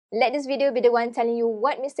Let this video be the one telling you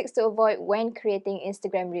what mistakes to avoid when creating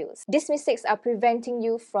Instagram Reels. These mistakes are preventing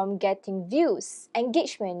you from getting views,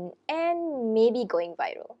 engagement, and maybe going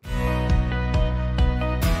viral.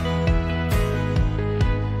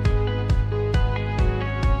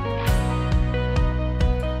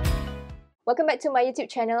 Welcome back to my YouTube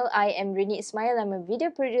channel. I am Rini Ismail. I'm a video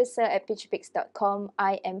producer at picturepix.com.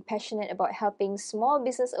 I am passionate about helping small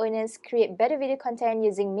business owners create better video content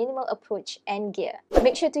using minimal approach and gear.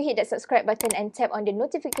 Make sure to hit that subscribe button and tap on the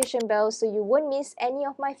notification bell so you won't miss any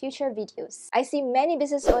of my future videos. I see many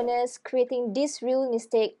business owners creating this real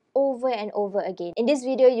mistake over and over again. In this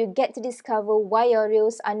video, you get to discover why your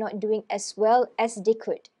reels are not doing as well as they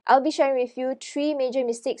could. I'll be sharing with you 3 major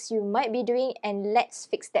mistakes you might be doing, and let's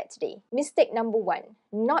fix that today. Mistake number 1,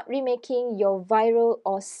 not remaking your viral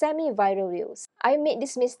or semi-viral reels. I made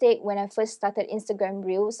this mistake when I first started Instagram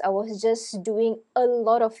Reels. I was just doing a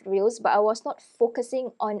lot of reels, but I was not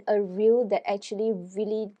focusing on a reel that actually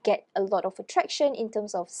really get a lot of attraction in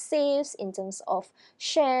terms of saves, in terms of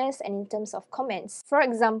shares, and in terms of comments. For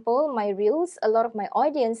example, my reels, a lot of my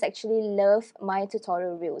audience actually love my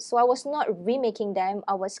tutorial reels. So I was not remaking them,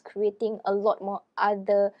 I was creating a lot more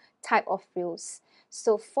other type of reels.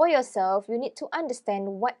 So for yourself, you need to understand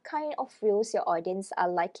what kind of reels your audience are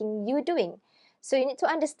liking you doing. So you need to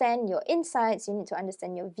understand your insights, you need to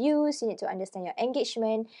understand your views, you need to understand your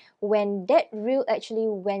engagement. When that reel actually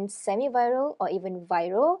went semi-viral or even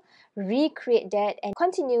viral, recreate that and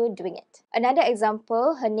continue doing it. Another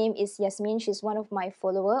example, her name is Yasmin. She's one of my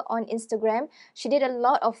followers on Instagram. She did a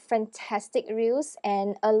lot of fantastic reels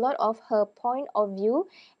and a lot of her point of view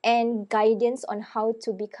and guidance on how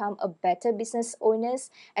to become a better business owners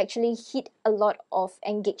actually hit a lot of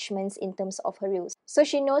engagements in terms of her reels. So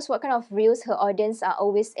she knows what kind of reels her audience are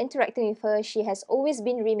always interacting with her. She has always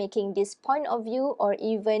been remaking this point of view or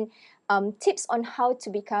even tips on how to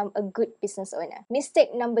become a good business owner.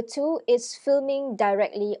 Mistake number 2 is filming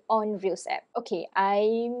directly on Reels app. Okay,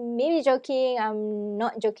 I may be joking, I'm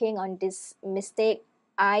not joking on this mistake.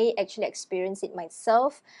 I actually experienced it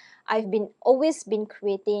myself. I've always been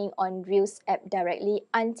creating on Reels app directly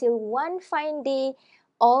until one fine day,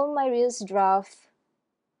 all my Reels draft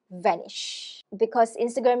vanish. Because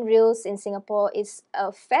Instagram Reels in Singapore is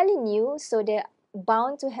fairly new, so they're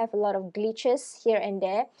bound to have a lot of glitches here and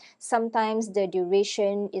there. Sometimes the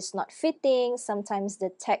duration is not fitting, sometimes the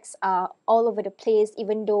texts are all over the place,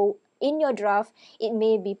 even though in your draft it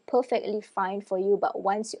may be perfectly fine for you, but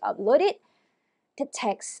once you upload it, the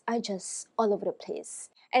texts are just all over the place.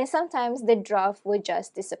 And sometimes the draft will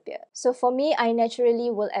just disappear. So for me, I naturally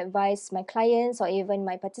will advise my clients or even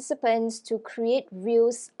my participants to create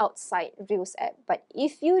Reels outside Reels app. But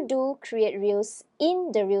if you do create Reels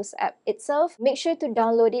in the Reels app itself, make sure to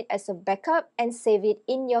download it as a backup and save it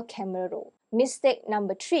in your camera roll. Mistake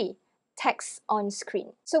number 3, text on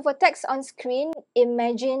screen. So for text on screen,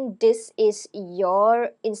 imagine this is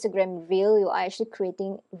your Instagram reel. You are actually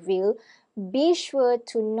creating reel. Be sure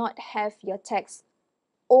to not have your text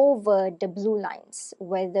over the blue lines,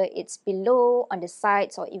 whether it's below, on the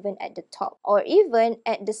sides, or even at the top, or even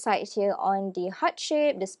at the side here on the heart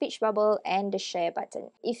shape, the speech bubble, and the share button.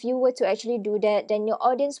 If you were to actually do that, then your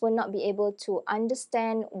audience will not be able to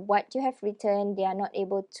understand what you have written. They are not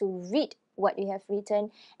able to read what you have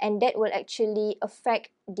written, and that will actually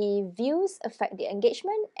affect the views, affect the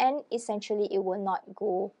engagement, and essentially it will not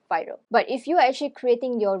go viral. But if you are actually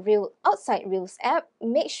creating your reel outside Reels app,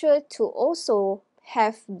 make sure to also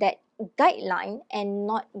have that guideline and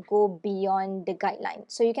not go beyond the guideline.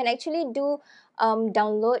 So you can actually do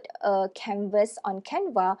download a canvas on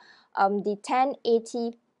Canva, the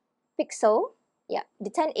 1080 pixel, the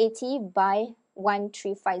 1080 by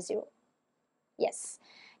 1350. Yes,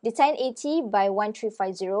 the 1080 by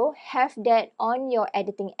 1350, have that on your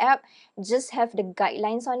editing app. Just have the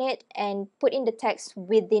guidelines on it and put in the text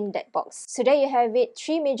within that box. So there you have it,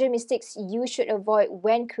 3 major mistakes you should avoid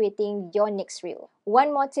when creating your next reel.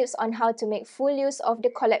 One more tips on how to make full use of the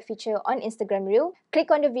collab feature on Instagram Reel. Click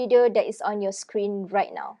on the video that is on your screen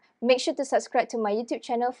right now. Make sure to subscribe to my YouTube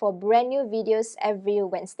channel for brand new videos every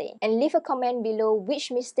Wednesday. And leave a comment below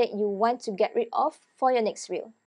which mistake you want to get rid of for your next reel.